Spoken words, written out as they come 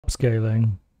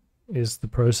Upscaling is the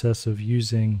process of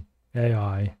using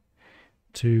AI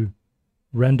to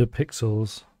render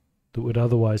pixels that would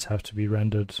otherwise have to be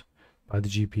rendered by the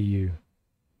GPU.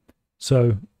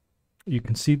 So you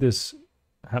can see this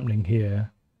happening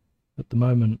here. At the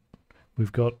moment,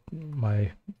 we've got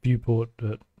my viewport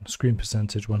at screen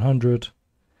percentage 100,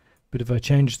 but if I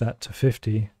change that to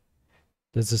 50,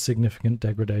 there's a significant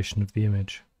degradation of the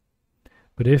image.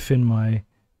 But if in my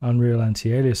Unreal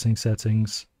anti-aliasing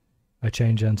settings, I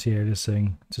change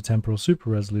anti-aliasing to temporal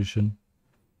super resolution,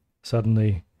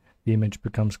 suddenly the image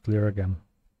becomes clear again.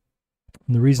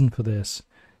 And the reason for this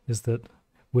is that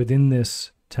within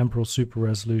this temporal super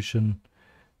resolution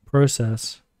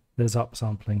process, there's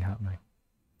upsampling happening.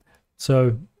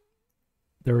 So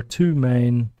there are two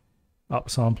main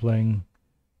upsampling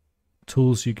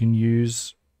tools you can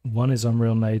use. One is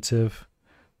Unreal Native,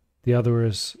 the other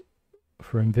is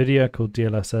for NVIDIA called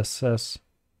DLSS,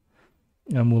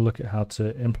 and we'll look at how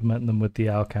to implement them with the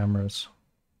OWL cameras.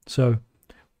 So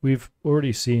we've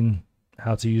already seen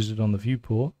how to use it on the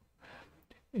viewport.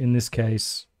 In this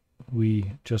case,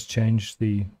 we just change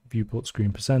the viewport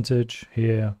screen percentage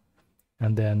here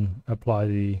and then apply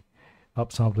the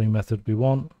upsampling method we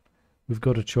want. We've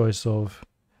got a choice of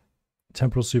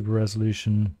temporal super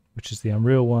resolution, which is the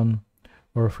Unreal one,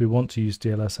 or if we want to use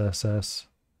DLSS,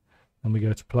 and we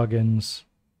go to plugins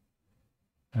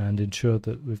and ensure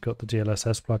that we've got the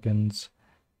DLSS plugins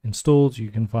installed.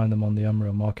 You can find them on the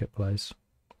Unreal Marketplace.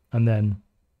 And then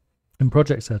in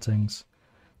project settings,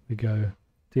 we go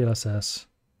DLSS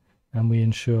and we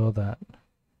ensure that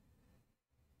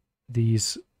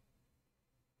these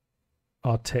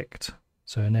are ticked.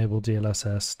 So enable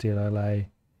DLSS, DLLA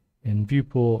in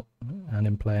viewport and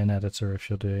in plane editor if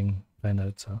you're doing plane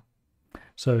editor.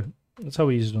 So that's how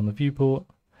we use it on the viewport.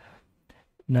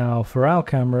 Now for our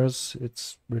cameras,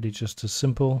 it's really just as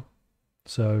simple.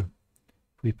 So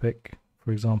if we pick,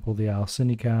 for example, the OWL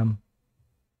Cinecam,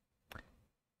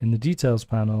 in the details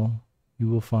panel, you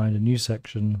will find a new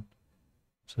section.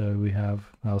 So we have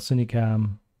OWL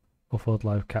Cinecam, off-world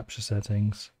live capture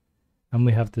settings, and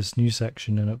we have this new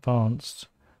section in advanced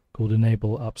called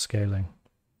enable upscaling.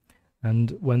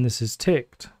 And when this is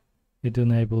ticked, it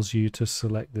enables you to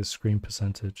select this screen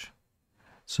percentage.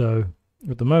 So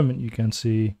at the moment you can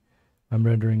see I'm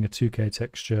rendering a 2K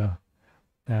texture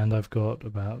and I've got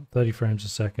about 30 frames a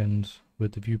second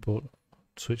with the viewport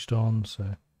switched on.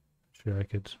 So actually I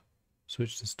could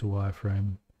switch this to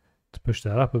wireframe to push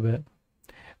that up a bit,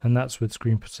 and that's with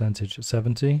screen percentage at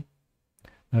 70.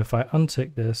 Now if I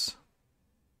untick this,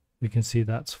 we can see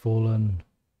that's fallen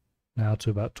now to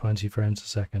about 20 frames a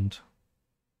second.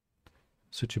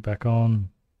 Switch it back on,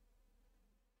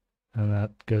 and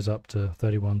that goes up to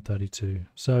 31, 32.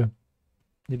 So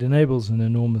it enables an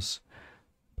enormous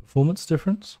performance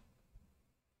difference.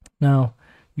 Now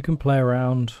you can play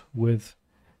around with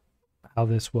how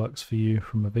this works for you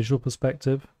from a visual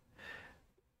perspective.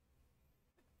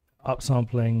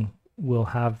 Upsampling will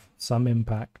have some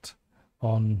impact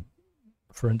on,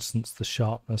 for instance, the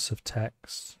sharpness of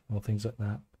text or things like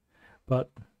that.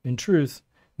 But in truth,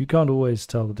 you can't always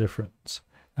tell the difference.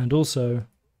 And also,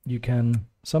 you can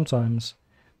sometimes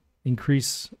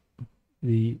increase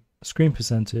the screen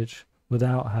percentage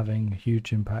without having a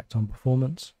huge impact on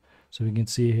performance. So we can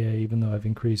see here, even though I've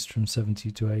increased from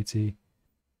 70 to 80,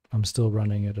 I'm still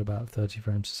running at about 30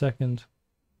 frames a second.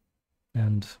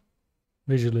 And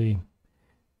visually,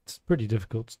 it's pretty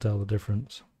difficult to tell the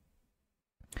difference.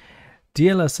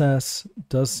 DLSS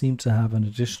does seem to have an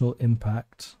additional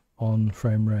impact on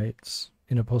frame rates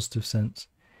in a positive sense,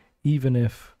 even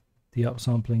if the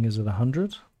upsampling is at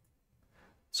 100.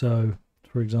 So,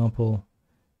 for example,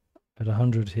 at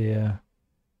 100 here,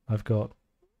 I've got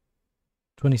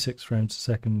 26 frames a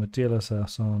second with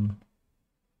DLSS on,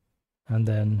 and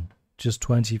then just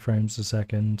 20 frames a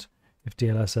second if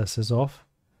DLSS is off.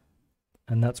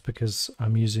 And that's because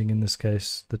I'm using, in this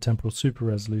case, the temporal super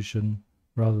resolution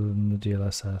rather than the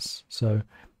DLSS. So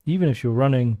even if you're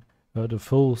running at a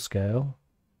full scale,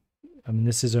 I mean,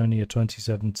 this is only a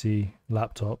 2070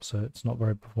 laptop, so it's not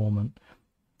very performant.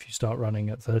 If you start running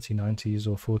at 3090s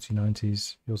or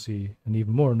 4090s, you'll see an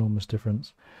even more enormous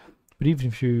difference. But even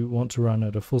if you want to run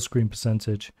at a full screen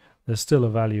percentage, there's still a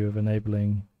value of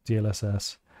enabling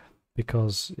DLSS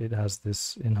because it has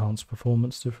this enhanced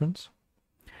performance difference.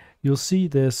 You'll see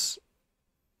this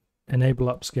enable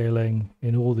upscaling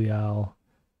in all the OWL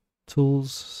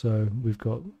tools. So we've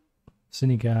got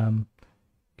Cinecam.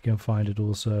 You can find it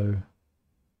also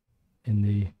in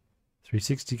the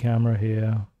 360 camera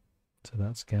here. So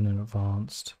that's again in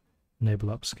advanced, enable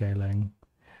upscaling.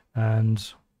 And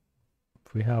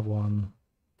if we have one,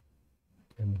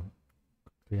 we can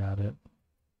we add it.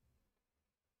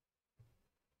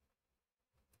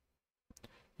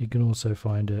 You can also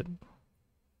find it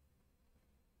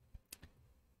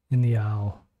in the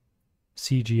AL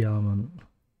CG element,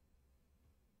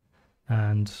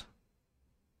 and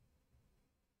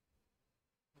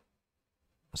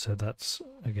so that's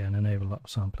again enable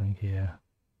upsampling here.